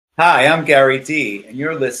Hi, I'm Gary D, and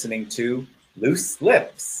you're listening to Loose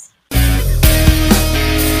Lips.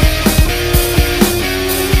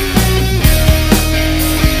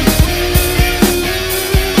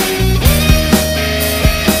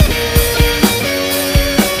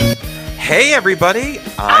 Hey everybody,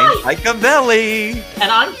 I'm Ike Avelli.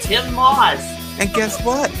 And I'm Tim Moss. And guess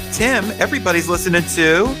what? Tim, everybody's listening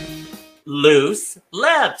to Loose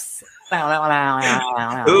Lips.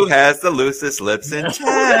 Who has the loosest lips in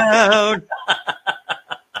town?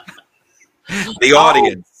 The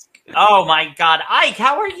audience. Oh my God. Ike,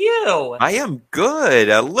 how are you? I am good.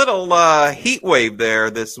 A little heat wave there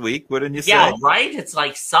this week, wouldn't you say? Yeah, right? It's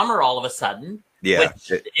like summer all of a sudden. Yeah.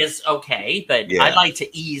 Which is okay, but Yeah. I like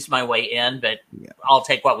to ease my way in, but I'll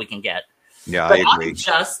take what we can get. Yeah, But I agree. I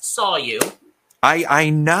just saw you. I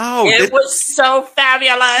know. It was so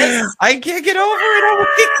fabulous. I can't get over it. Oh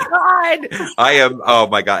my God. I am. Oh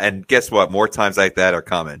my God. And guess what? More times like that are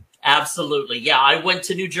coming. Absolutely. Yeah, I went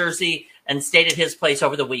to New Jersey and stayed at his place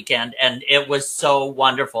over the weekend, and it was so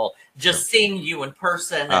wonderful. Just seeing you in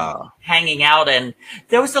person and hanging out, and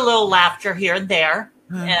there was a little laughter here and there.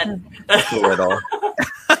 And A little.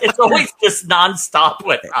 it's always just nonstop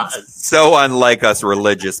with us. So unlike us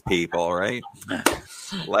religious people, right?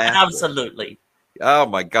 Absolutely. Oh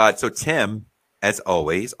my God. So Tim, as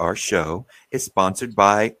always, our show is sponsored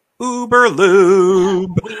by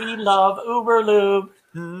Uberlube. We love Uberlube.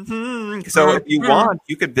 Mm-hmm. So if you want,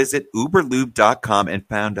 you could visit uberlube.com and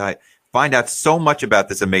find out so much about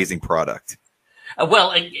this amazing product.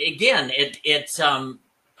 Well, again, it's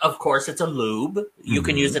of course it's a lube. You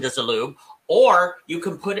can use it as a lube, or you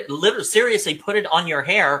can put it seriously put it on your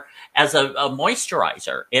hair as a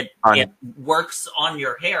moisturizer. It works on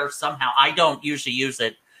your hair somehow. I don't usually use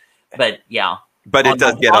it, but yeah. But it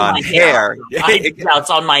does get on hair. It's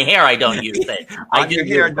on my hair. I don't use it. On your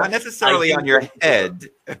hair, not necessarily on your head.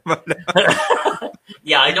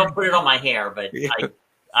 Yeah, I don't put it on my hair, but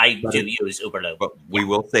I do use Uberlube. But we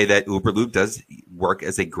will say that Uberlube does work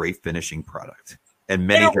as a great finishing product. And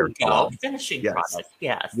many there we go. Finishing product.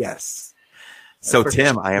 Yes. Yes. So,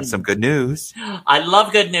 Tim, I have some good news. I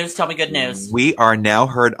love good news. Tell me good news. We are now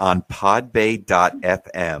heard on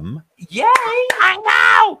podbay.fm. Yay! I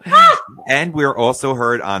know! And we're also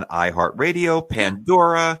heard on iHeartRadio,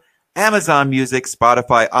 Pandora, Amazon Music,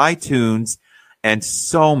 Spotify, iTunes, and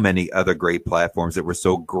so many other great platforms that we're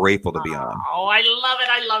so grateful to be on. Oh, I love it.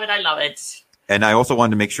 I love it. I love it. And I also wanted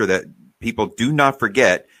to make sure that people do not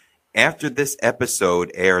forget, after this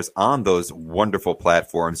episode airs on those wonderful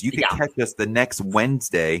platforms, you can catch us the next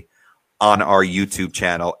Wednesday on our YouTube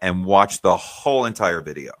channel and watch the whole entire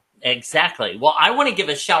video. Exactly. Well, I want to give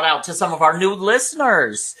a shout out to some of our new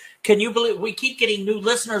listeners. Can you believe we keep getting new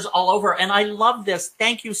listeners all over? And I love this.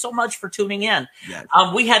 Thank you so much for tuning in. Yes.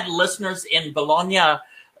 We had listeners in Bologna,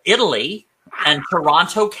 Italy, and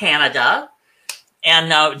Toronto, Canada,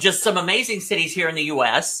 and just some amazing cities here in the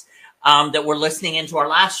U.S. That were listening into our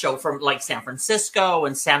last show from like San Francisco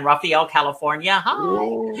and San Rafael, California. Hi.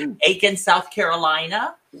 Whoa. Aiken, South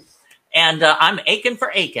Carolina. And I'm Aiken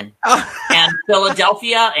for Aiken. And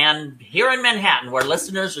Philadelphia and here in Manhattan, where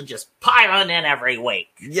listeners are just piling in every week.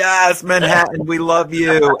 Yes, Manhattan, we love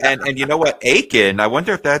you. And you know what? Aiken, I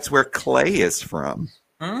wonder if that's where Clay is from.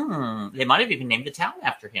 They might have even named the town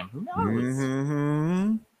after him. Who knows?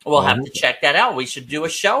 Mm-hmm. We'll have to check that out. We should do a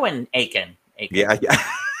show in Aiken. Yeah.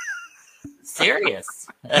 Serious.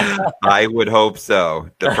 I would hope so.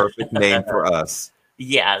 The perfect name for us.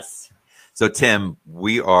 Yes. So, Tim,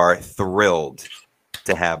 we are thrilled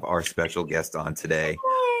to have our special guest on today.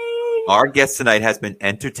 Our guest tonight has been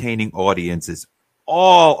entertaining audiences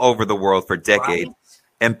all over the world for decades,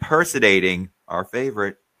 impersonating our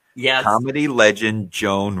favorite comedy legend,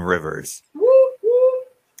 Joan Rivers.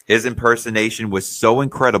 His impersonation was so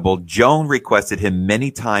incredible, Joan requested him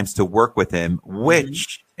many times to work with him,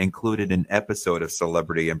 which included an episode of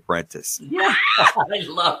Celebrity Apprentice. Yeah, I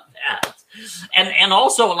love that. And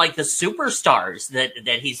also like the superstars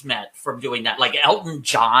that he's met from doing that, like Elton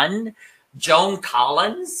John, Joan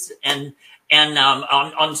Collins, and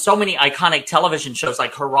on so many iconic television shows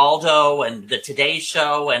like Geraldo and The Today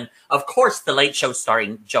Show, and of course The Late Show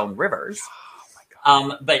starring Joan Rivers.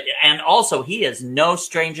 And also he is no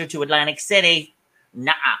stranger to Atlantic City.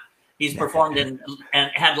 Nah. He's performed in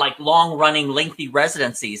and had like long running lengthy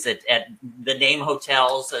residencies at the name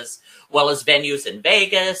hotels as well as venues in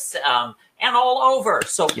Vegas and all over.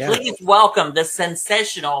 So please welcome the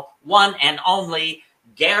sensational one and only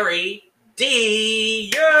Gary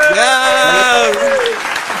D.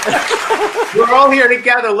 We're all here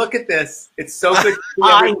together. Look at this. It's so good.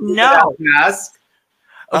 I know. Mask.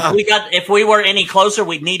 If we were any closer,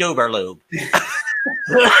 we'd need Uberlube.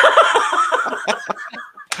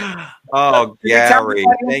 Oh, Gary,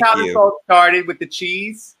 thank how you. this all started with the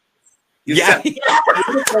cheese. You Yeah. sent me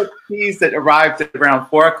cheese that arrived at around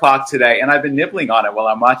 4:00 today, and I've been nibbling on it while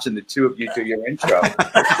I'm watching the two of you do your intro.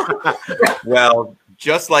 Well,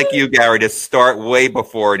 just like you, Gary, to start way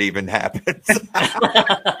before it even happens.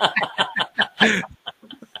 But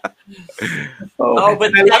I love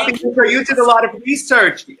it because you did a lot of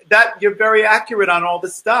research. That you're very accurate on all the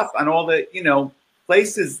stuff, on all the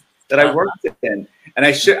places that I worked in, and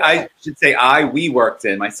I should say we worked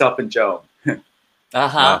in, myself and Joe.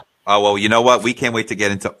 Oh, well, you know what? We can't wait to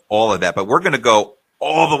get into all of that, but we're going to go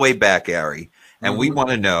all the way back, Gary, and we want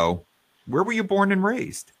to know, where were you born and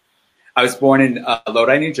raised? I was born in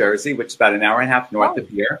Lodi, New Jersey, which is about an hour and a half north of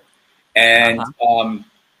here, and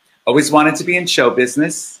always wanted to be in show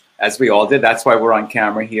business, as we all did. That's why we're on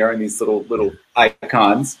camera here and these little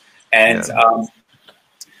icons. And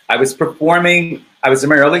I was performing. I was in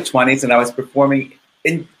my early 20s, and I was performing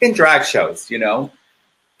in drag shows,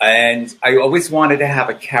 And I always wanted to have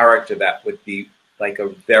a character that would be like a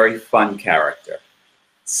very fun character.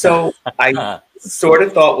 So I sort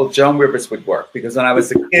of thought, well, Joan Rivers would work, because when I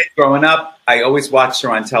was a kid growing up, I always watched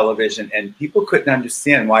her on television, and people couldn't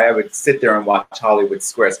understand why I would sit there and watch Hollywood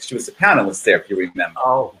Squares, because she was a panelist there, if you remember.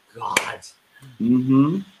 Oh, God.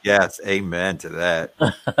 Mm-hmm. Yes, amen to that.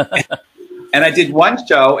 And I did one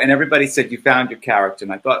show, and everybody said, you found your character.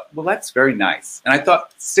 And I thought, well, that's very nice. And I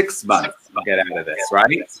thought, 6 months I'll get out of this,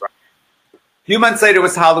 right? A few months later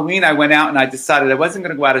was Halloween. I went out, and I decided I wasn't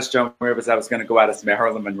going to go out as Joan Rivers. I was going to go out as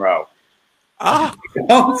Marilyn Monroe. Oh, get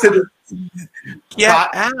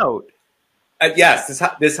out. Yes,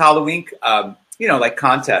 this Halloween, like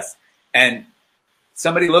contest. And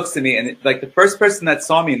somebody looks at me, and like the first person that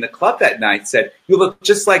saw me in the club that night said, you look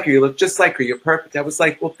just like her. You look just like her. You're perfect. I was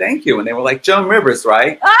like, well, thank you. And they were like, Joan Rivers,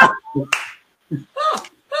 right?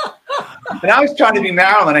 And I was trying to be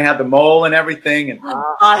Marilyn. I had the mole and everything. And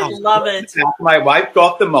I love it. My wife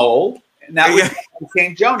got the mold, and that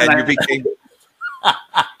became Joan. And you became...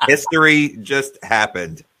 History just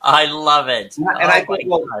happened. I love it. And I thought,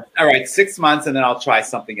 well, all right, 6 months, and then I'll try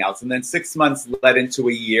something else. And then 6 months led into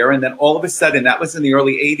a year. And then all of a sudden, that was in the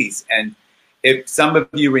early 80s. And if some of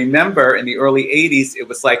you remember, in the early 80s, it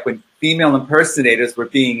was like when female impersonators were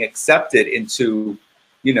being accepted into,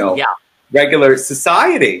 regular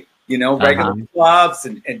society, regular clubs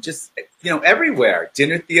and just, everywhere,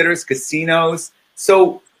 dinner theaters, casinos.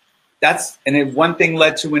 So and then one thing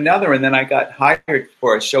led to another. And then I got hired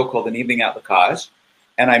for a show called An Evening at La Cage.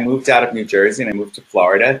 And I moved out of New Jersey, and I moved to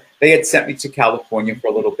Florida. They had sent me to California for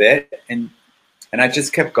a little bit, and I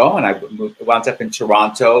just kept going. I wound up in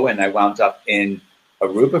Toronto, and I wound up in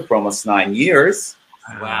Aruba for almost 9 years.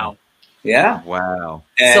 Wow. Yeah. Wow.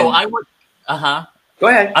 And so I would. Go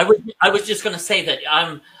ahead. I was just going to say that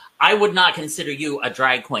I would not consider you a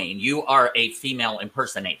drag queen. You are a female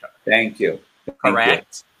impersonator. Thank you.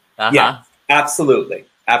 Correct? Yeah, absolutely.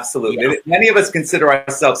 Absolutely. Yeah. Many of us consider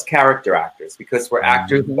ourselves character actors because we're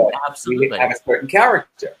actors, but we have a certain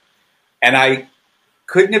character. And I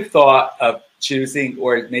couldn't have thought of choosing,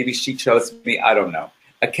 or maybe she chose me, I don't know,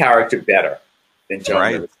 a character better than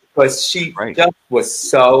Joan Rivers, because she just was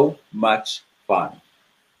so much fun.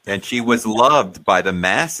 And she was loved by the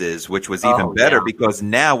masses, which was even better because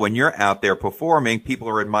now when you're out there performing, people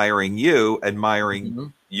are admiring you,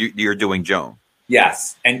 you're doing Joan.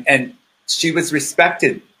 Yes. And she was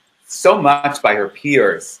respected so much by her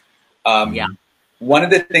peers. One of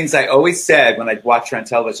the things I always said when I'd watch her on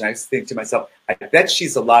television, I used to think to myself, I bet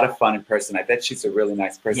she's a lot of fun in person. I bet she's a really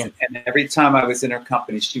nice person. Yeah. And every time I was in her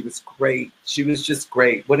company, she was great. She was just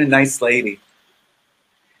great. What a nice lady.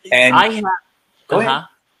 And go ahead.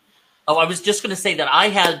 Oh, I was just going to say that I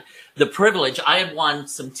had the privilege. I had won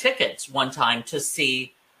some tickets one time to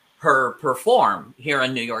see her perform here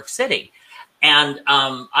in New York City. And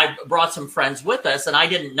I brought some friends with us, and I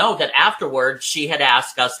didn't know that afterwards she had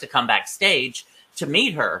asked us to come backstage to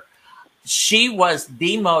meet her. She was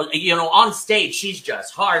the most, on stage, she's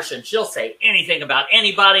just harsh, and she'll say anything about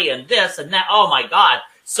anybody and this and that. Oh, my God.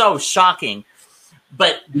 So shocking.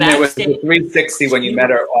 But backstage, it was the 360 when you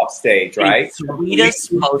met her off stage, right?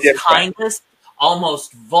 Sweetest, most kindest,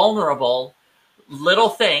 almost vulnerable little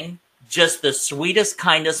thing. Just the sweetest,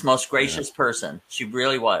 kindest, most gracious person. She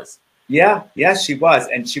really was. Yeah, she was.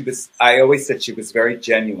 And I always said she was very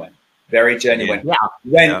genuine. Very genuine.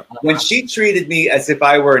 Yeah. When she treated me as if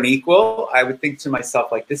I were an equal, I would think to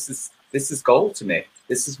myself, like, this is gold to me.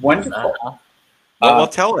 This is wonderful. Well,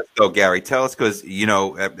 tell us though, Gary. Tell us, because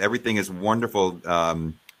everything is wonderful.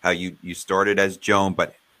 How you started as Joan,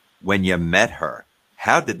 but when you met her,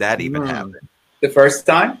 how did that even happen? The first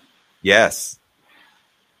time? Yes.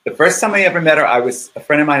 The first time I ever met her, a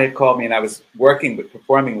friend of mine had called me, and I was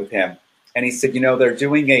performing with him. And he said, they're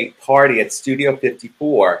doing a party at Studio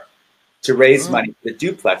 54 to raise money for the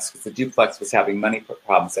duplex, because the duplex was having money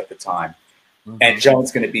problems at the time. And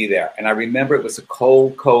Joan's going to be there. And I remember it was a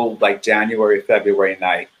cold, like January, February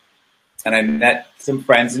night. And I met some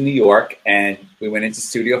friends in New York, and we went into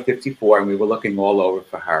Studio 54, and we were looking all over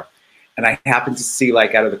for her. And I happened to see,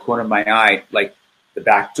 like, out of the corner of my eye, like, the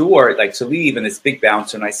back door, like, to leave, and this big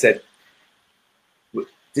bouncer. And I said,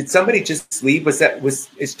 did somebody just leave?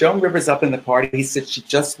 Is Joan Rivers up in the party? He said, she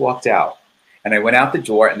just walked out. And I went out the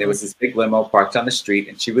door, and there was this big limo parked on the street,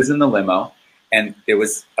 and she was in the limo, and there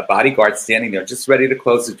was a bodyguard standing there just ready to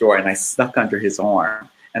close the door, and I snuck under his arm.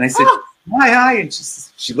 And I said, hi. And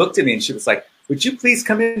she looked at me, and she was like, would you please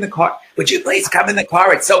come in the car? Would you please come in the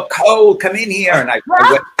car? It's so cold. Come in here. And I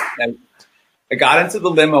got into the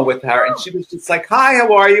limo with her, and she was just like, hi,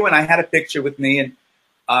 how are you? And I had a picture with me, and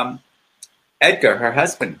Edgar, her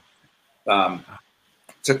husband,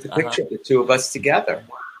 took the picture of the two of us together.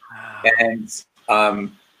 And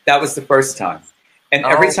that was the first time. And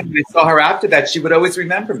every time I saw her after that, she would always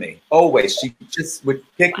remember me. Always. She just would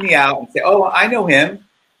pick me out and say, oh, I know him.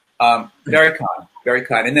 Very kind, very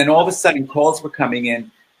kind. And then all of a sudden, calls were coming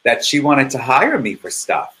in that she wanted to hire me for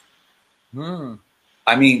stuff.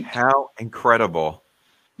 I mean, how incredible.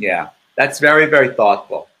 Yeah, that's very, very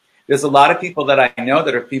thoughtful. There's a lot of people that I know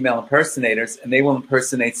that are female impersonators, and they will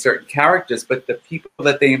impersonate certain characters, but the people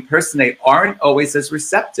that they impersonate aren't always as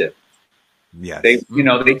receptive. Yeah, they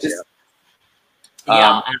just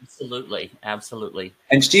absolutely.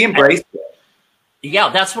 And she embraced it. Yeah,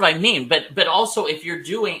 that's what I mean. But also, if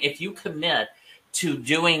you commit to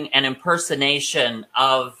doing an impersonation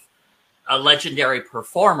of a legendary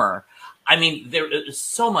performer, I mean, there is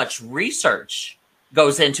so much research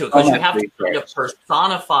goes into it, because you have to kind of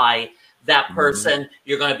personify that person.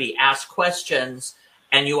 You're going to be asked questions,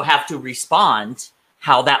 and you have to respond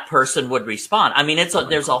how that person would respond. I mean,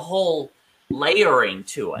 there's a whole layering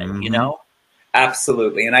to it,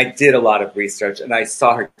 Absolutely. And I did a lot of research, and I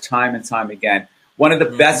saw her time and time again. One of the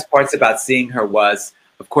best parts about seeing her was,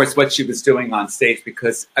 of course, what she was doing on stage,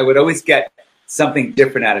 because I would always get something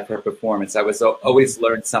different out of her performance. I was always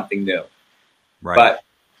learned something new. Right. But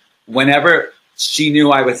whenever she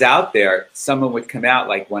knew I was out there, someone would come out,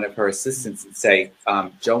 like one of her assistants, and say,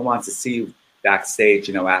 Joan wants to see you backstage,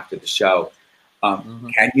 after the show.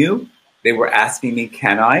 Can you? They were asking me,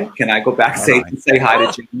 can I go backstage and say hi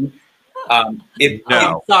to Joan?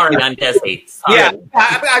 No. Sorry, I'm busy. Sorry. Yeah,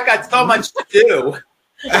 I got so much to do.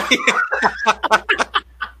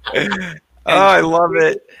 I love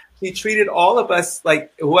it. She treated all of us,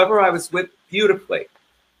 like whoever I was with, beautifully.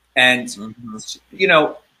 And,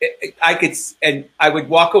 I would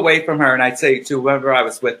walk away from her, and I'd say to whoever I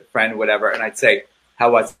was with, a friend or whatever, and I'd say,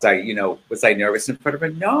 how was I, was I nervous in front of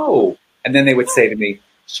her? No. And then they would say to me,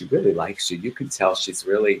 she really likes you. You can tell she's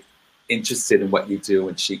really interested in what you do,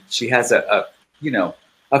 and she has a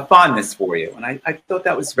fondness for you. And I thought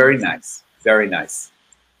that was very nice. Very nice.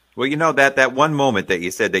 Well, that one moment that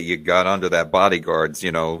you said that you got under that bodyguard's,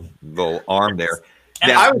 little arm there.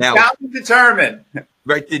 I was bound and determined.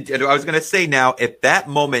 Right. I was going to say, now, if that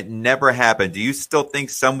moment never happened, do you still think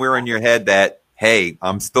somewhere in your head that, hey,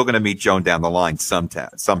 I'm still going to meet Joan down the line somehow?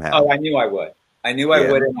 Oh, I knew I would. I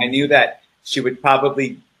would. And I knew that she would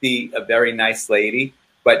probably be a very nice lady,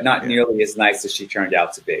 but not nearly as nice as she turned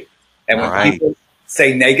out to be. And when people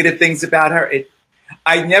say negative things about her,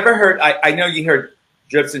 I never heard, I know you heard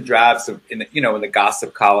dribs and drabs in the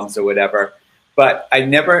gossip columns or whatever, but I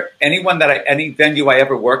never, any venue I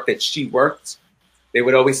ever worked that she worked, they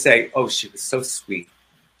would always say, oh, she was so sweet.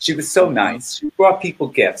 She was so nice. She brought people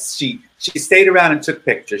gifts. She stayed around and took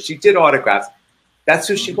pictures. She did autographs. That's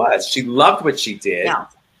who she was. She loved what she did.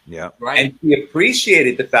 Yeah. Right. And she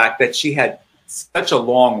appreciated the fact that she had such a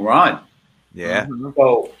long run. Yeah.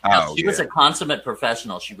 So she was a consummate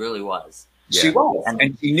professional. She really was. She was.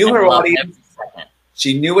 And she knew her audience.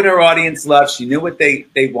 She knew what her audience loved. She knew what they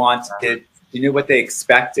wanted. She knew what they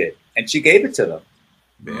expected. And she gave it to them.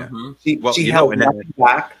 Yeah. She held nothing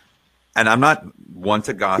back. And I'm not one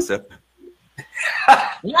to gossip.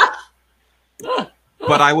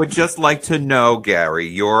 But I would just like to know, Gary,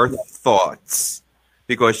 your thoughts.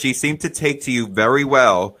 Because she seemed to take to you very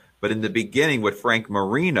well. But in the beginning with Frank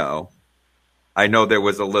Marino, I know there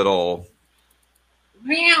was a little...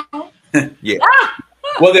 Yeah.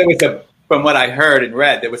 Well, from what I heard and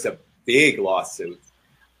read, there was a big lawsuit.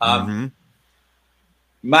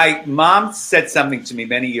 My mom said something to me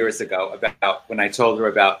many years ago about when I told her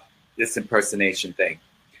about this impersonation thing.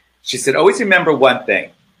 She said, always remember one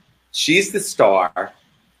thing. She's the star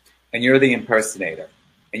and you're the impersonator.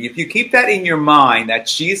 And if you keep that in your mind, that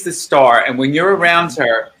she's the star, and when you're around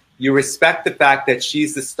her, you respect the fact that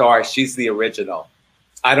she's the star, she's the original.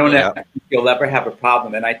 I don't think you'll ever have a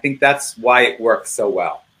problem. And I think that's why it works so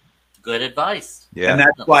well. Good advice. Yeah. And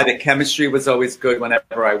that's why the chemistry was always good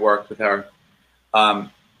whenever I worked with her.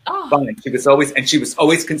 She was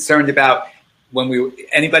always concerned about when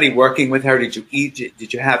anybody working with her, did you eat?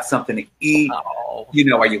 Did you have something to eat? Oh. You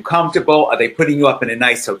know, are you comfortable? Are they putting you up in a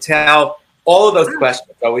nice hotel? All of those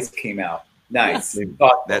questions always came out. Nice.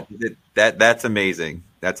 That's amazing.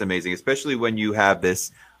 That's amazing, especially when you have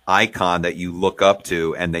this icon that you look up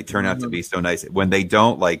to and they turn out to be so nice. When they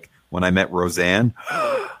don't, like when I met Roseanne.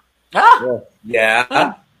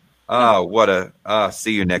 Yeah. Oh,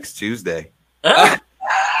 see you next Tuesday. Did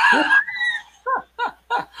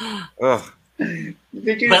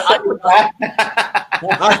you say that?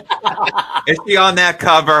 Is she on that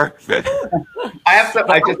cover? I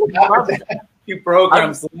just have a few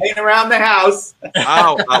programs laying around the house.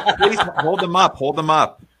 Please hold them up. Hold them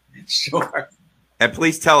up. Sure. And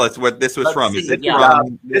please tell us what this was from. Is it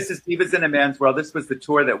from? This is Divas in a Man's World. This was the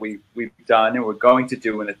tour that we've done and we're going to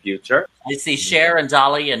do in the future. I see Cher and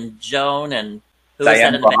Dolly and Joan and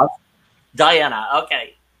Diana. Diana.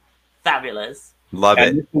 Okay. Fabulous. Love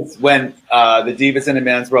it. This is when the Divas in a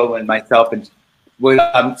Man's World, when myself and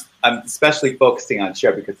I'm especially focusing on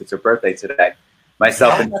Cher because it's her birthday today.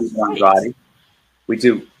 Myself and Stephen Andrade. We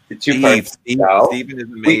do the two-part show. Stephen is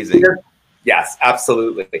amazing. Yes,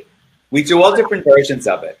 absolutely. We do all different versions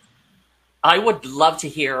of it. I would love to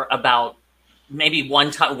hear about maybe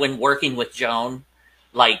one time when working with Joan,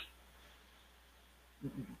 like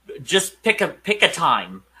just pick a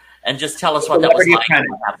time and just tell us what that was like.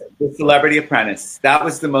 The Celebrity Apprentice. That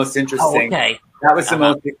was the most interesting. Oh, okay. That was the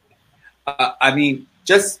most,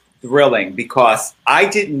 just thrilling because I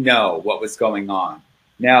didn't know what was going on.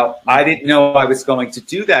 Now, I didn't know I was going to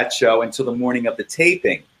do that show until the morning of the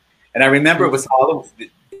taping. And I remember it was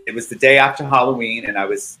the day after Halloween, and it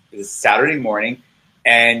was Saturday morning,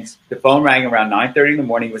 and the phone rang around 9:30 in the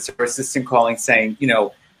morning. It was her assistant calling saying,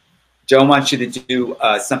 Joan wants you to do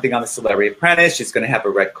something on the Celebrity Apprentice. She's going to have a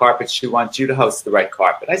red carpet. She wants you to host the red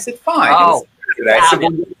carpet. I said, fine. Oh, I said,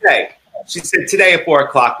 when do we tape? She said, today at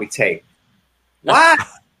 4:00 we tape. What?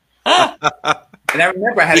 And I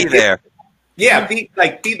remember I had to be there. Be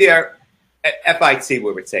there at FIT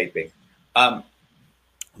where we're taping.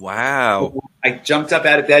 Wow. I jumped up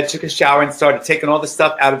out of bed, took a shower, and started taking all the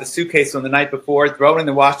stuff out of the suitcase from the night before, throw it in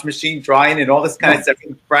the washing machine, drying it, all this kind of stuff,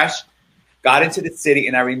 fresh. Got into the city,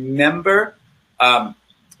 and I remember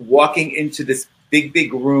walking into this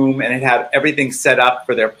big room, and it had everything set up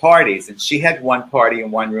for their parties. And she had one party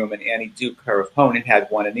in one room, and Annie Duke, her opponent, had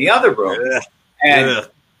one in the other room. And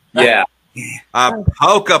yeah. A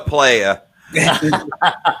poker player.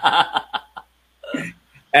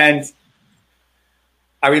 And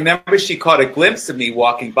I remember she caught a glimpse of me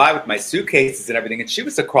walking by with my suitcases and everything, and she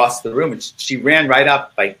was across the room, and she ran right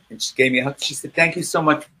up, and she gave me a hug. She said, "Thank you so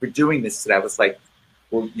much for doing this today." I was like,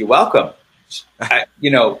 "Well, you're welcome."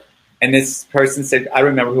 And this person said, "I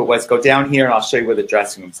remember who it was. Go down here, and I'll show you where the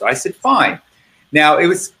dressing room." So I said, "Fine." Now it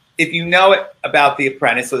was, if you know it about The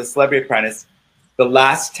Apprentice or the Celebrity Apprentice, the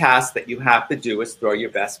last task that you have to do is throw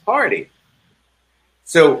your best party.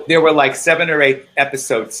 So there were like 7 or 8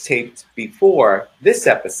 episodes taped before this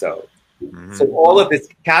episode. Mm-hmm. So all of this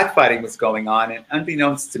catfighting was going on. And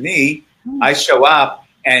unbeknownst to me, I show up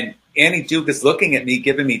and Annie Duke is looking at me,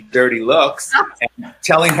 giving me dirty looks and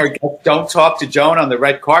telling her, don't talk to Joan on the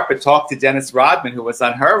red carpet. Talk to Dennis Rodman, who was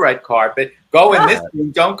on her red carpet. Go in this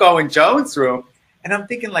room. Don't go in Joan's room. And I'm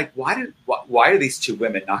thinking, like, why are these two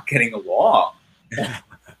women not getting along?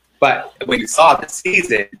 But when you saw the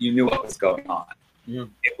season, you knew what was going on.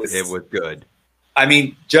 It was good. I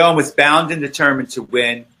mean, Joan was bound and determined to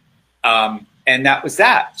win, and that was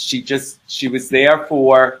that. She was there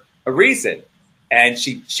for a reason, and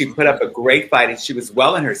she put up a great fight, and she was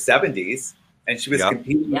well in her 70s, and she was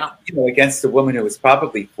competing, against a woman who was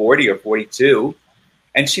probably 40 or 42,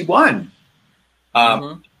 and she won.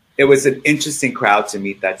 It was an interesting crowd to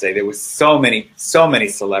meet that day. There was so many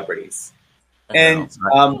celebrities, and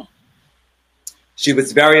she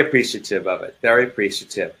was very appreciative of it, very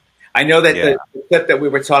appreciative. I know that the clip that we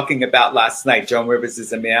were talking about last night, Joan Rivers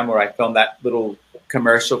is a Man, where I filmed that little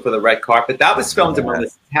commercial for the red carpet, that was filmed in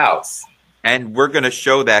Melissa's house. And we're going to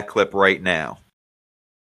show that clip right now.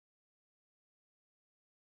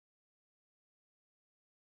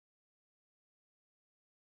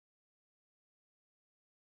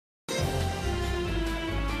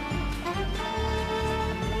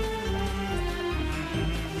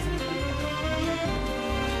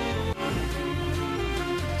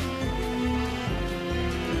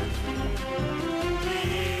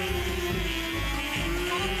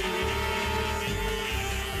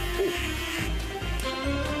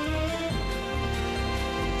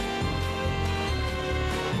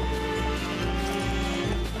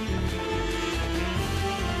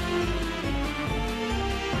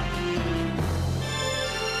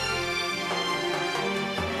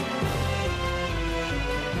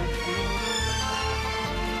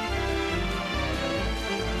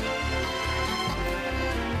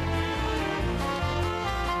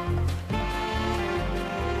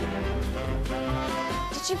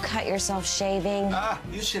 Did you cut yourself shaving?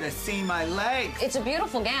 You should have seen my legs. It's a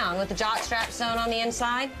beautiful gown with the jock strap sewn on the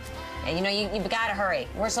inside. And you know, you've got to hurry.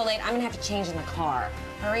 We're so late, I'm gonna have to change in the car.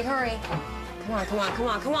 Hurry, hurry. Come on, come on, come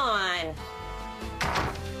on, come on.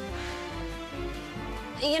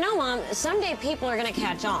 You know, Mom, someday people are gonna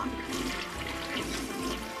catch on.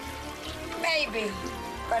 Maybe.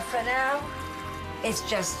 But for now, it's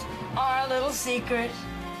just our little secret.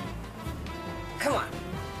 Come on.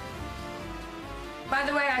 By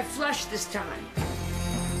the way, I flushed this time.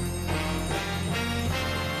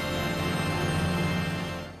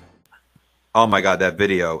 Oh my God, that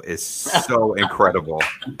video is so incredible.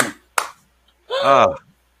 Oh,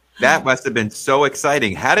 that must have been so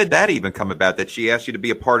exciting. How did that even come about that she asked you to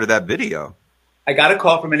be a part of that video? I got a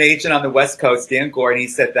call from an agent on the West Coast, Dan Gordon. He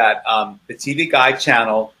said that the TV Guide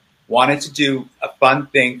channel wanted to do a fun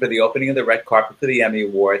thing for the opening of the red carpet for the Emmy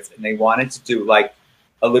Awards, and they wanted to do like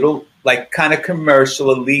a little, like kind of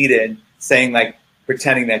commercial, a lead-in, saying like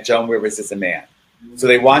pretending that Joan Rivers is a man. So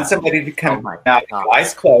they want somebody to come out in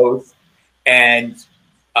guys' clothes and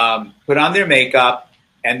put on their makeup,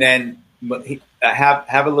 and then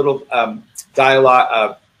have a little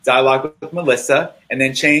dialogue with Melissa, and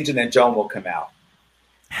then change, and then Joan will come out.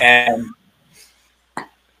 And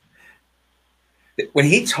when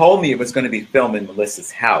he told me it was going to be filmed in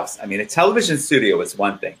Melissa's house, I mean, a television studio is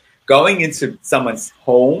one thing. Going into someone's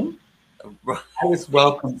home, I was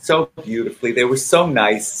welcomed so beautifully. They were so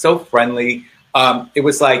nice, so friendly. It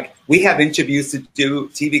was like, we have interviews to do.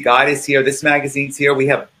 TV Guide is here. This magazine's here. We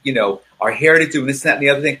have, you know, our hair to do, and this, that, and the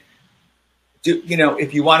other thing. You know,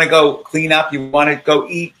 if you want to go clean up, you want to go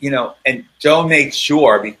eat, you know. And Joan made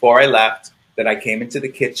sure before I left that I came into the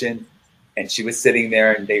kitchen, and she was sitting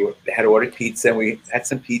there, and they had ordered pizza, and we had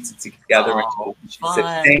some pizza together. Oh, and she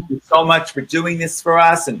said, "Thank you so much for doing this for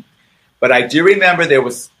us." But I do remember there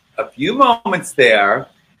was a few moments there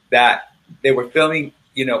that they were filming,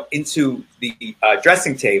 you know, into the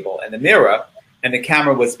dressing table and the mirror, and the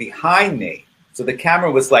camera was behind me. So the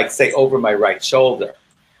camera was like, say, over my right shoulder.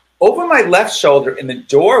 Over my left shoulder in the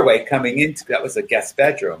doorway coming into, that was a guest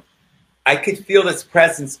bedroom, I could feel this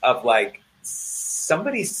presence of like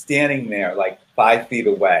somebody standing there like 5 feet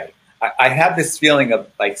away. I have this feeling of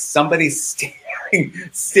like somebody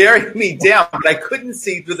staring me down, but I couldn't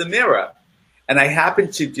see through the mirror. And I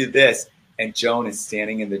happened to do this, and Joan is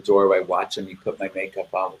standing in the doorway watching me put my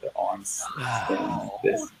makeup on with her arms like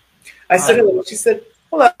this. I said hello. She said,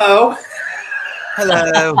 "Hello."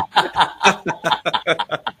 Hello.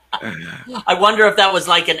 I wonder if that was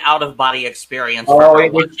like an out-of-body experience. Oh, for her,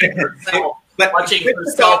 it was, watching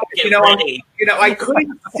herself get ready. You know, I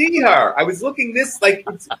couldn't see her. I was looking this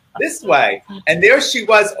way, and there she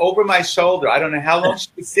was over my shoulder. I don't know how long she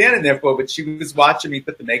was standing there for, but she was watching me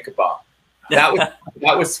put the makeup on. That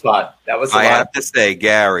was fun. That was. I have to say,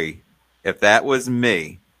 Gary, if that was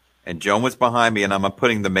me, and Joan was behind me, and I'm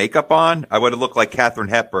putting the makeup on, I would have looked like Katharine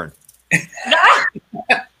Hepburn.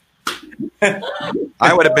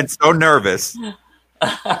 I would have been so nervous.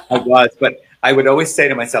 I was, but I would always say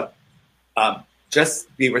to myself,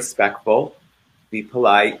 just be respectful, be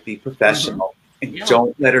polite, be professional, and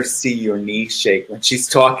don't let her see your knees shake when she's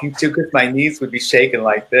talking to, because my knees would be shaking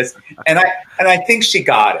like this. And I think she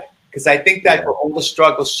got it, because I think that for all the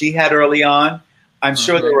struggles she had early on, I'm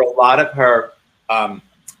sure there were a lot of her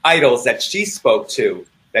idols that she spoke to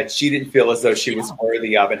that she didn't feel as though she was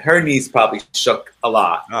worthy of, and her knees probably shook a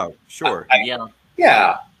lot. Oh, sure.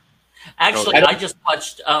 Yeah. Actually, I just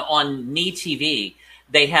watched on MeTV.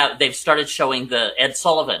 They've started showing the Ed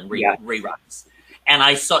Sullivan reruns, and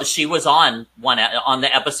I saw she was on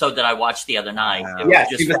the episode that I watched the other night.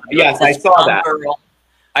 Yes, I saw that.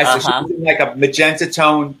 I saw she was in like a magenta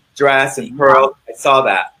tone dress and pearl. I saw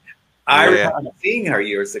that. I remember seeing her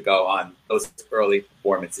years ago on those early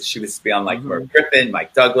performances. She was on like Merv Griffin,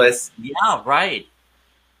 Mike Douglas. Yeah, right.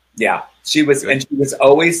 Yeah, she was, and she was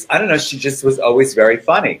always, I don't know, she just was always very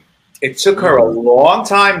funny. It took her a long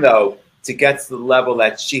time, though, to get to the level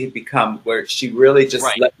that she had become, where she really just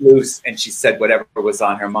let loose and she said whatever was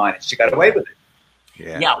on her mind, and she got away with it.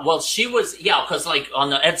 Yeah, well, she was, because like on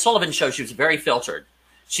the Ed Sullivan Show, she was very filtered.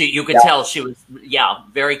 You could tell she was,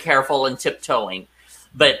 very careful and tiptoeing.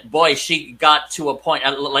 But boy, she got to a point,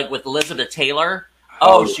 like with Elizabeth Taylor.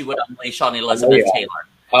 She would unleash on Elizabeth Taylor.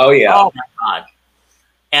 Oh yeah. Oh my God.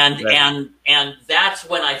 And that's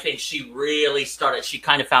when I think she really started. She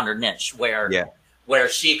kind of found her niche where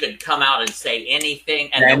she could come out and say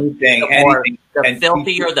anything, and the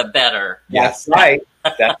filthier the better. That's right.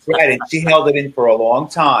 That's right. And she held it in for a long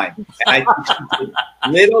time. And I think she did,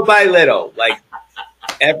 little by little, like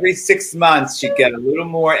every 6 months, she'd get a little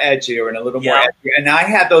more edgier and a little more edgier. And I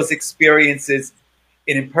had those experiences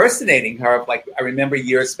in impersonating her, like I remember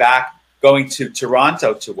years back going to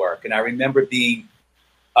Toronto to work, and I remember being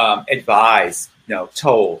advised,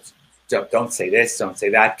 told, don't say this, don't say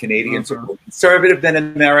that. Canadians are more conservative than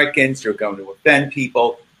Americans. You're going to offend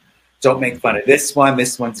people. Don't make fun of this one.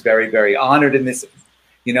 This one's very, very honored in this,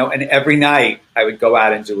 and every night I would go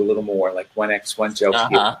out and do a little more, like one joke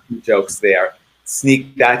here, 2 jokes there,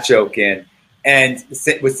 sneak that joke in. And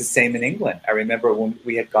it was the same in England. I remember when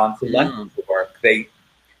we had gone to London to work, they,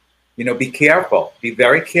 be careful, be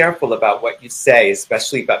very careful about what you say,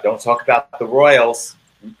 especially don't talk about the royals.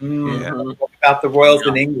 Don't talk about the royals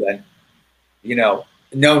in England. No.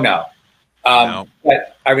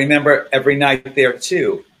 But I remember every night there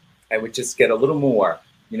too, I would just get a little more,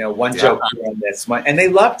 one joke on this one, and they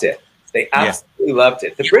loved it. They absolutely loved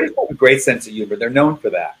it. The British have a great sense of humor. They're known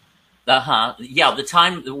for that. Yeah, the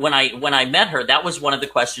time when I met her, that was one of the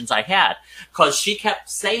questions I had, because she kept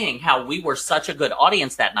saying how we were such a good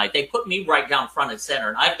audience that night. They put me right down front and center,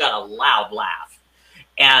 and I've got a loud laugh.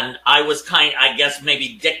 And I was I guess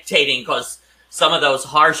maybe dictating, because some of those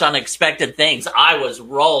harsh, unexpected things, I was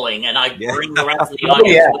rolling, and I bring the rest of the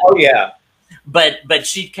audience. Oh yeah. But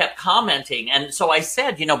she kept commenting, and so I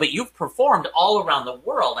said, but you've performed all around the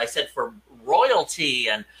world. I said, for royalty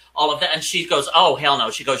and all of that, and she goes, "Oh hell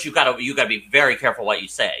no!" She goes, "You got to be very careful what you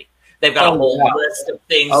say. They've got a whole list of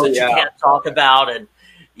things that you can't talk about." And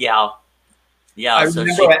I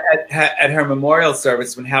remember at her memorial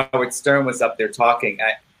service when Howard Stern was up there talking,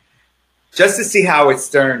 just to see Howard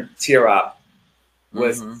Stern tear up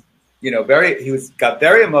was, got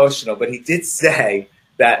very emotional. But he did say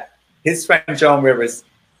that his friend Joan Rivers,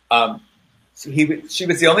 she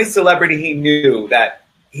was the only celebrity he knew that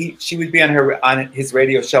she would be on his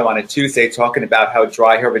radio show on a Tuesday talking about how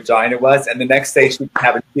dry her vagina was, and the next day she'd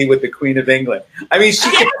have a tea with the Queen of England. I mean,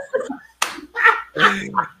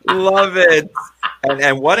 love it.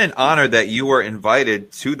 And what an honor that you were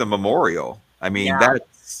invited to the memorial. I mean,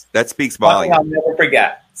 that speaks volumes. Something I'll never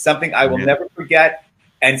forget. Something I will never forget,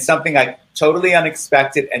 and something totally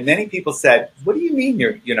unexpected. And many people said, "What do you mean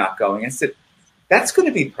you're not going?" I said, "That's going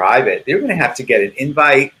to be private. They're going to have to get an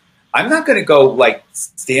invite. I'm not going to go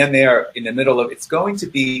stand there in the middle of. It's going to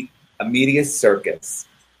be a media circus."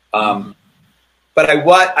 But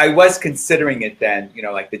I was considering it then.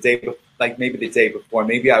 Maybe the day before.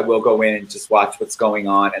 Maybe I will go in and just watch what's going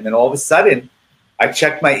on. And then all of a sudden, I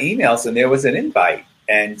checked my emails and there was an invite,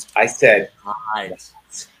 and I said, "Nice."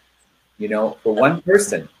 For one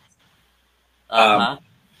person. I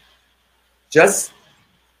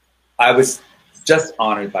was just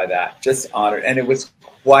honored by that. Just honored, and it was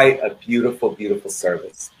quite a beautiful, beautiful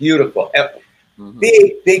service. Beautiful.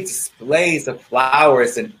 Big displays of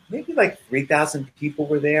flowers, and maybe 3,000 people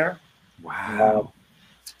were there. Wow.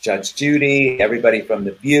 Judge Judy, everybody from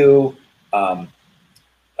The View,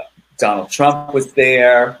 Donald Trump was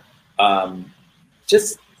there,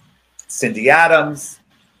 just Cindy Adams,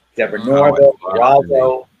 Deborah Norville,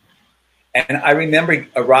 Geraldo. And I remember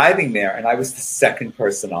arriving there, and I was the second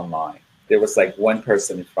person online. There was one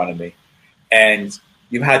person in front of me, and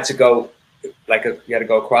you had to go you had to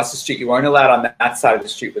go across the street. You weren't allowed on that side of the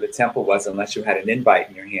street where the temple was unless you had an invite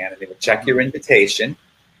in your hand, and they would check your invitation.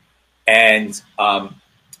 And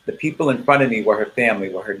the people in front of me were her family.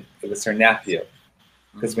 It was her nephew.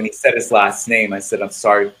 Because when he said his last name, I said, "I'm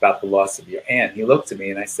sorry about the loss of your aunt." He looked at me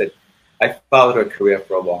and I said, "I followed her career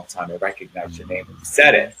for a long time. I recognize your name." And he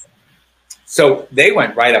said it. So they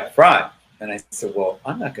went right up front. And I said, "Well,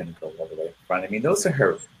 I'm not going to go all the way up front. I mean, those are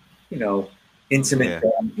her, intimate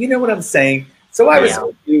family. You know what I'm saying?" So I was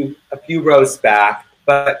a few rows back,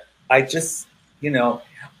 but I just,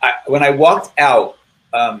 when I walked out,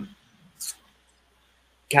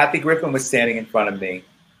 Kathy Griffin was standing in front of me.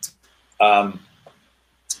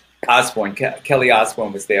 Kelly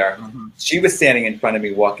Osbourne was there. She was standing in front of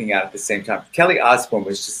me, walking out at the same time. Kelly Osbourne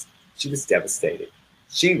she was devastated.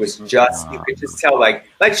 She was just, you could just tell, like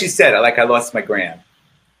she said, I lost my grand.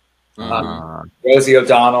 Rosie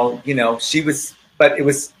O'Donnell, she was, but it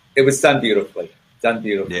was done beautifully.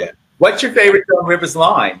 Yeah. What's your favorite Joan Rivers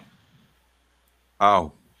line?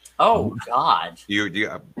 Oh God.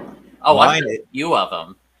 Mine, a few of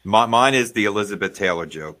them. Mine is the Elizabeth Taylor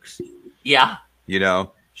jokes. Yeah.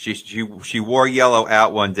 She wore yellow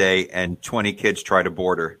out one day, and 20 kids tried to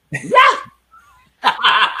board her. Yeah.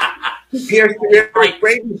 Pierce the river,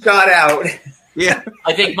 Brady shot out. Yeah.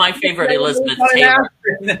 I think my favorite Elizabeth Taylor.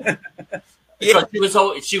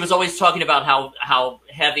 She was always talking about how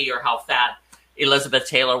heavy or how fat Elizabeth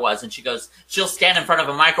Taylor was, and she'll stand in front of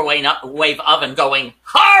a microwave oven going,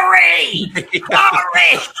 "Hurry!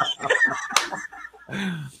 Hurry!"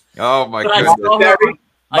 Oh my goodness.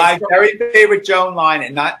 My very favorite Joan line,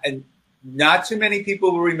 and not too many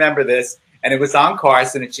people will remember this, and it was on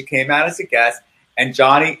Carson, and she came out as a guest, and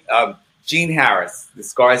Gene Harris, the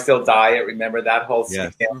Scarsdale Diet, remember that whole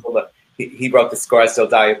scandal? He wrote the Scarsdale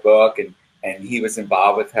Diet book, and he was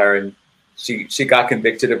involved with her, and she got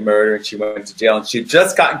convicted of murder, and she went to jail, and she had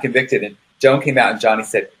just gotten convicted, and Joan came out, and Johnny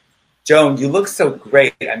said, "Joan, you look so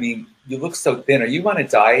great. I mean, you look so thin. Are you on a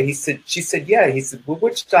diet?" She said, "Yeah." He said, "Well,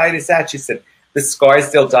 which diet is that?" She said, "The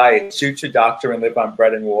Scarsdale Diet. Shoot your doctor and live on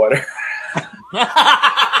bread and water."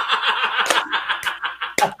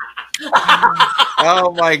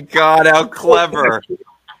 Oh my God, how clever!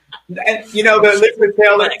 And the Elizabeth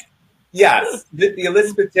Taylor, yes, the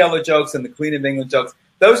Elizabeth Taylor jokes and the Queen of England jokes.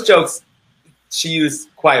 Those jokes she used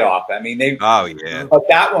quite often. I mean, Oh yeah. But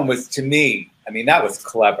that one was, to me, I mean, that was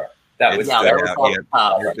clever. That was There's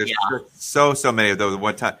so many of those.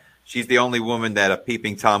 One time, she's the only woman that a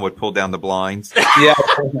peeping Tom would pull down the blinds. Yeah.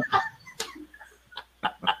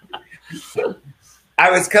 I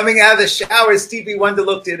was coming out of the shower. Stevie Wonder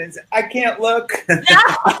looked in and said, "I can't look."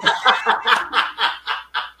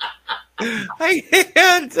 I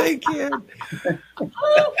can't.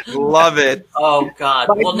 Love it. Oh God.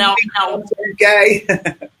 Well, now. Okay.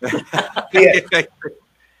 Yeah.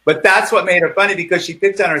 But that's what made her funny, because she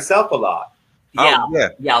picked on herself a lot.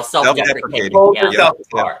 Yeah, self-deprecating. Told herself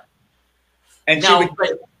apart. And Now,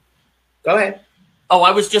 go ahead. Oh, I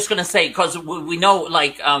was just going to say, because we know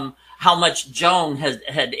how much Joan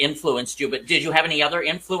had influenced you, but did you have any other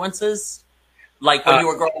influences, like when you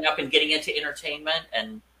were growing up and getting into entertainment?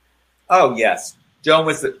 And oh yes, Joan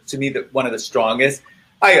was to me one of the strongest.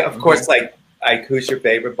 I of course like who's your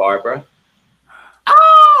favorite, Barbara?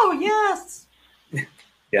 Oh yes.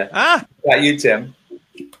 Yeah. Got you, Tim.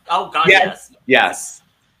 Oh God, yes. Yes.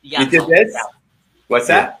 You did this? Yeah. What's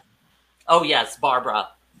that? Oh yes, Barbara.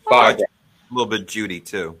 Barbara. A little bit Judy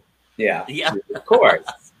too. Yeah. Of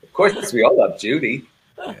course, we all love Judy.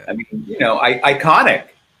 I mean, iconic.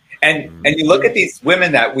 And you look at these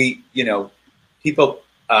women that people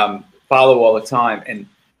follow all the time. And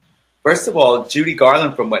first of all, Judy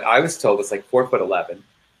Garland, from what I was told, was like 4'11".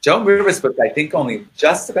 Joan Rivers was, I think, only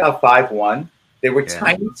just about 5'1". They were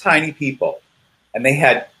tiny, tiny people, and they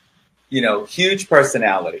had, huge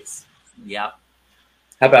personalities. Yeah.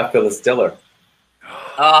 How about Phyllis Diller?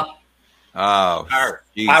 Her.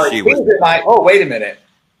 Wait a minute.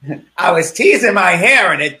 I was teasing my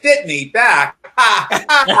hair and it bit me back. Have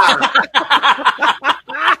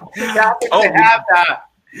that.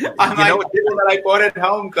 On my table that I bought at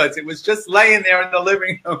home, because it was just laying there in the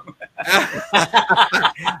living room.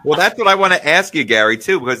 Well, that's what I want to ask you, Gary,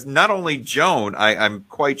 too, because not only Joan, I'm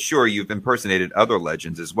quite sure you've impersonated other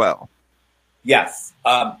legends as well. Yes.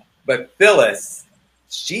 But Phyllis,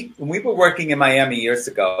 when we were working in Miami years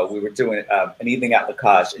ago, we were doing an evening at La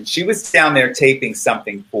Cage, and she was down there taping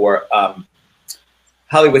something for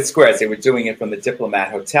Hollywood Squares. They were doing it from the Diplomat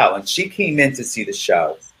Hotel, and she came in to see the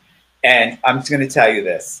show. And I'm just going to tell you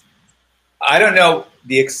this. I don't know,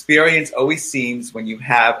 the experience always seems when you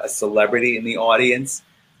have a celebrity in the audience,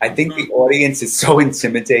 I think the audience is so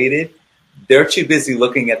intimidated. They're too busy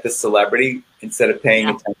looking at the celebrity instead of paying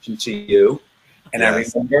attention to you. And I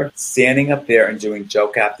remember standing up there and doing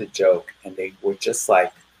joke after joke, and they were just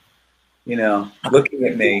like, looking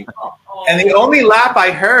at me. And the only laugh I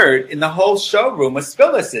heard in the whole showroom was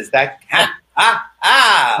Phyllis's, that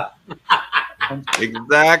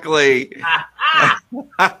Exactly.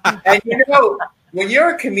 And when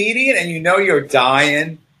you're a comedian and you're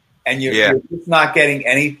dying and you're just not getting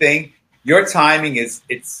anything, your timing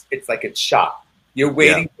it's like it's shot. You're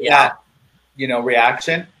waiting for that,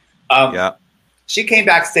 reaction. She came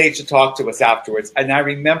backstage to talk to us afterwards, and I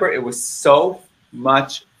remember it was so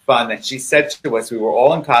much fun that she said to us, we were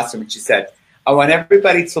all in costume, and she said, "I want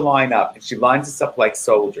everybody to line up." And she lines us up like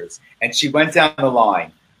soldiers. And she went down the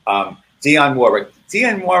line. Dionne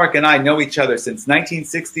Warwick and I know each other since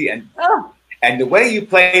 1960, and the way you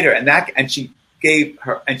played her, and she gave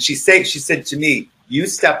her, and she said to me, "You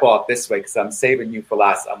step off this way because I'm saving you for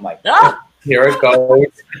last." I'm like, here it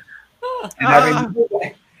goes. And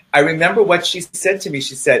I remember what she said to me.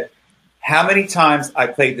 She said, "How many times I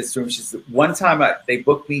played this room?" She said, "One time they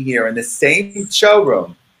booked me here in the same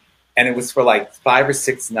showroom, and it was for like 5 or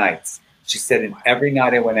 6 nights." She said, "And every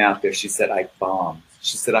night I went out there," she said, "I bombed."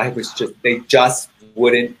 She said, they just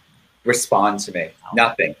wouldn't respond to me.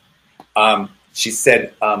 Nothing. She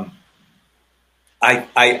said,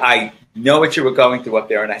 I know what you were going through up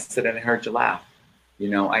there. And I said, and I heard you laugh.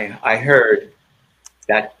 I heard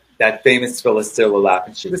that famous Phyllis Diller laugh,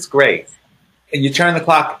 and she was great. And you turn the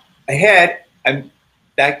clock ahead, and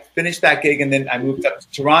finished that gig, and then I moved up to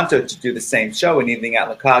Toronto to do the same show, An Evening at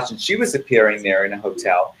La Cage, and she was appearing there in a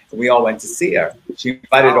hotel, and we all went to see her. She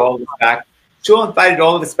invited all of us back. She invited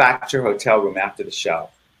all of us back to her hotel room after the show.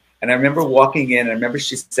 And I remember walking in, and I remember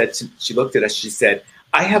she said, she looked at us, she said,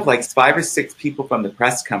 I have like 5 or 6 people from the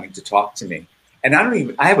press coming to talk to me. And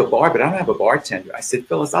I have a bar, but I don't have a bartender. I said,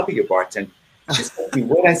 Phyllis, I'll be your bartender. She said, you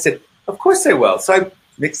would? I said, of course I will. So I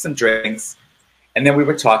mixed some drinks, and then we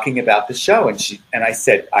were talking about the show, and I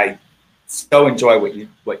said, I so enjoy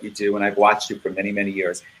what you do, and I've watched you for many, many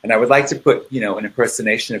years. And I would like to put, an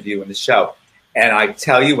impersonation of you in the show. And I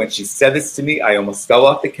tell you, when she said this to me, I almost fell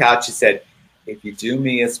off the couch. She said, if you do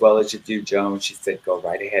me as well as you do Joan, she said, go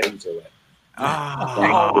right ahead and do it.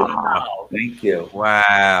 Oh, Thank you.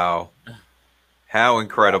 Wow. How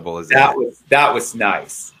incredible is that? That was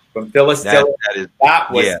nice. From Phyllis Diller,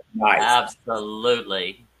 that was nice.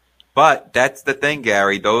 Absolutely. But that's the thing,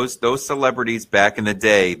 Gary. Those celebrities back in the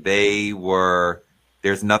day,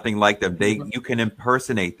 there's nothing like them. You can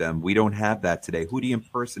impersonate them. We don't have that today. Who do you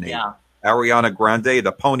impersonate? Yeah. Ariana Grande,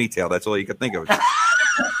 the ponytail. That's all you could think of.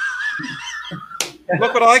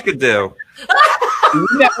 Look what I could do.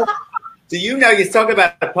 Do you know, you talk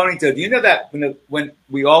about a ponytail. Do you know that when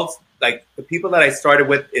we all, like the people that I started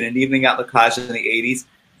with in An Evening at La Cage in the 80s,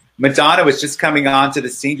 Madonna was just coming onto the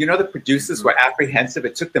scene. You know, the producers were apprehensive.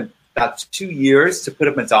 It took them about 2 years to put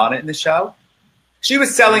a Madonna in the show. She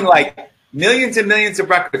was selling like millions and millions of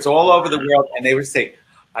records all over the world. And they would say,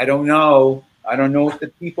 I don't know if the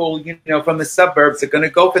people, from the suburbs are going to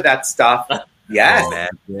go for that stuff. Yes.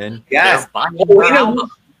 Yes.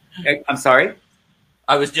 I'm sorry?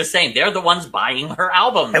 I was just saying, they're the ones buying her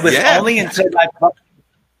albums. It was only until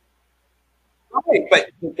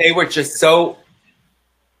but they were just so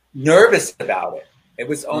nervous about it. It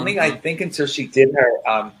was only, I think, until she did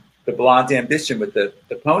her the Blonde Ambition with the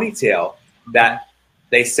ponytail that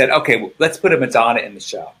they said, okay, well, let's put a Madonna in the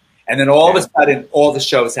show. And then all of a sudden, all the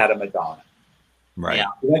shows had a Madonna. Right.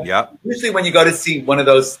 Yeah. Usually when you go to see one of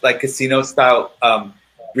those like casino style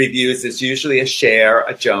reviews, there's usually a Cher,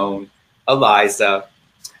 a Joan, a Liza,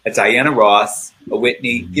 a Diana Ross, a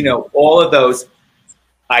Whitney, all of those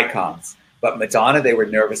icons. But Madonna, they were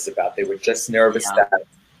nervous about. They were just nervous that.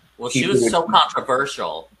 Well, she was so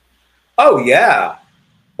controversial. Oh, yeah.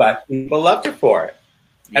 But people loved her for it.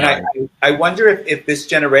 Yeah. And I wonder if this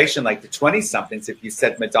generation, like the 20-somethings, if you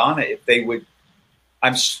said Madonna, if they would,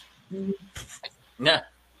 more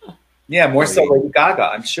so Lady Gaga,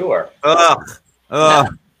 I'm sure. I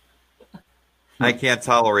can't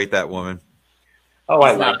tolerate that woman. Oh,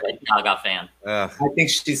 I like her. Lady Gaga fan. I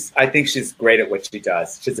think she's great at what she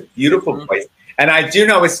does. She's a beautiful voice. And I do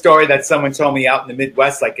know a story that someone told me out in the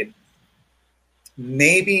Midwest, like in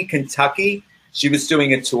maybe Kentucky. She was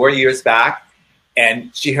doing a tour years back,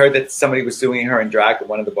 and she heard that somebody was doing her in drag at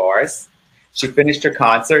one of the bars. She finished her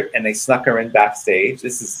concert, and they snuck her in backstage.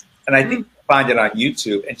 And I think you can find it on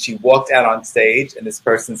YouTube. And she walked out on stage, and this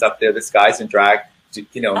person's up there. This guy's in drag,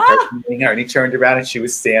 impersonating her. And he turned around, and she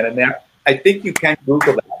was standing there. I think you can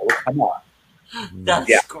Google that. It will come on.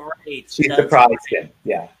 That's great. She surprised him.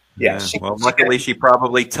 Yeah. Luckily, she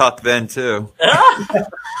probably tucked then too.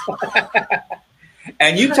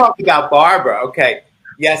 And you talked about Barbara. Okay.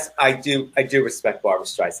 Yes, I do respect Barbra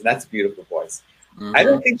Streisand. That's a beautiful voice. Mm-hmm. I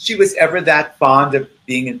don't think she was ever that fond of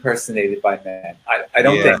being impersonated by men. I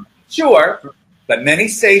don't think. Sure. But many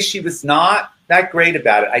say she was not that great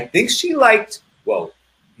about it. I think she liked,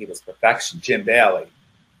 he was perfection, Jim Bailey.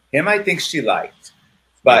 Him, I think she liked.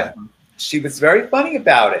 But she was very funny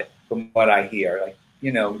about it, from what I hear.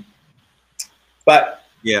 But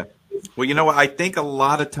yeah. Well, I think a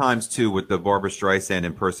lot of times too with the Barbra Streisand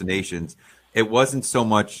impersonations, it wasn't so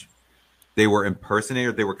much they were impersonating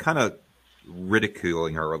her; they were kind of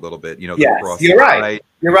ridiculing her a little bit. Yes, you're right.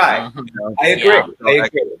 You're right. I agree. I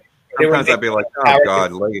agree. Sometimes I'd be like, "Oh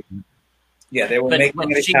God!" They were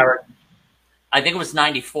making it a character. I think it was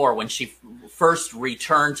 94 when she first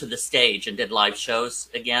returned to the stage and did live shows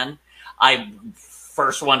again. I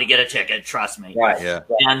first wanted to get a ticket, trust me. Right. Yeah.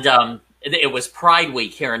 And it was Pride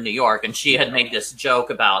Week here in New York, and she had made this joke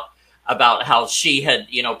about how she had,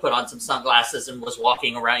 put on some sunglasses and was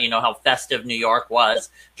walking around, how festive New York was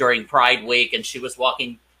during Pride Week, and she was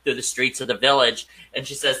walking through the streets of the Village, and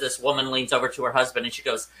she says this woman leans over to her husband and she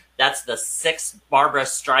goes, "That's the 6th Barbra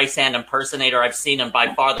Streisand impersonator I've seen, and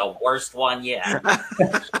by far the worst one yet."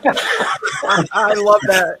 I love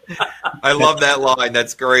that. I love that line.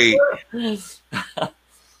 That's great.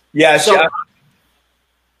 Yeah. So,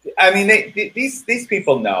 I mean, these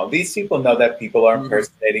people know. These people know that people are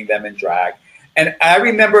impersonating them in drag. And I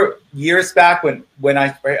remember years back when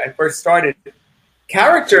I first started,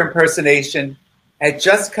 character impersonation had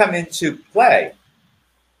just come into play.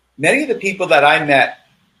 Many of the people that I met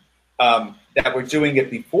that were doing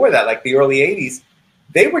it before that, like the early 80s,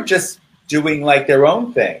 they were just doing like their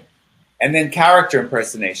own thing. And then character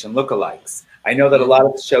impersonation, lookalikes. I know that a lot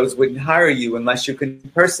of the shows wouldn't hire you unless you could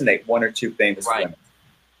impersonate one or two famous women.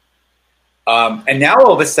 And now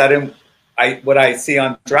all of a sudden, what I see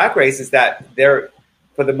on Drag Race is that they're,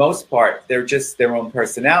 for the most part, they're just their own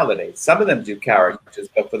personality. Some of them do characters,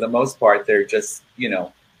 but for the most part, they're just, you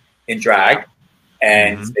know, in drag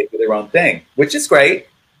and they do their own thing, which is great.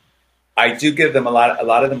 I do give them a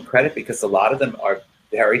lot of them credit because a lot of them are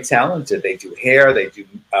very talented. They do hair, they do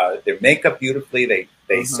their makeup beautifully.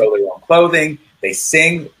 They sew their own clothing. They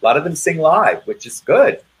sing. A lot of them sing live, which is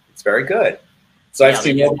good. It's very good. So I've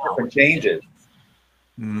seen all different changes.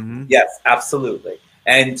 Yes, absolutely.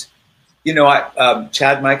 And you know,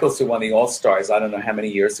 Chad Michaels, who won the All Stars, I don't know how many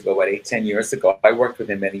years ago, 8-10 years ago. I worked with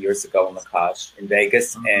him many years ago in La Cage, in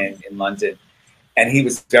Vegas and in London. And he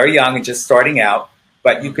was very young and just starting out,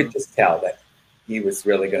 but you could just tell that he was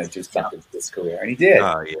really going to do something with his career, and he did.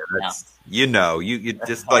 Oh yeah, you know, you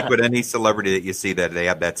just like with any celebrity that you see that they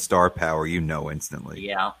have that star power, you know instantly.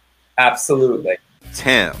 Yeah, absolutely.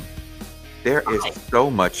 Tim, there is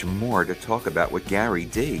so much more to talk about with Gary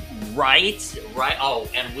D. Right. Oh,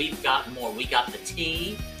 and we've got more. We got the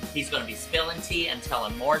tea. He's going to be spilling tea and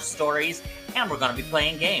telling more stories, and we're going to be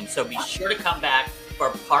playing games. So be sure to come back for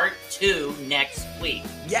part 2 next week.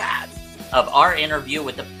 Yes. Of our interview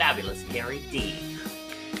with the fabulous Gary D.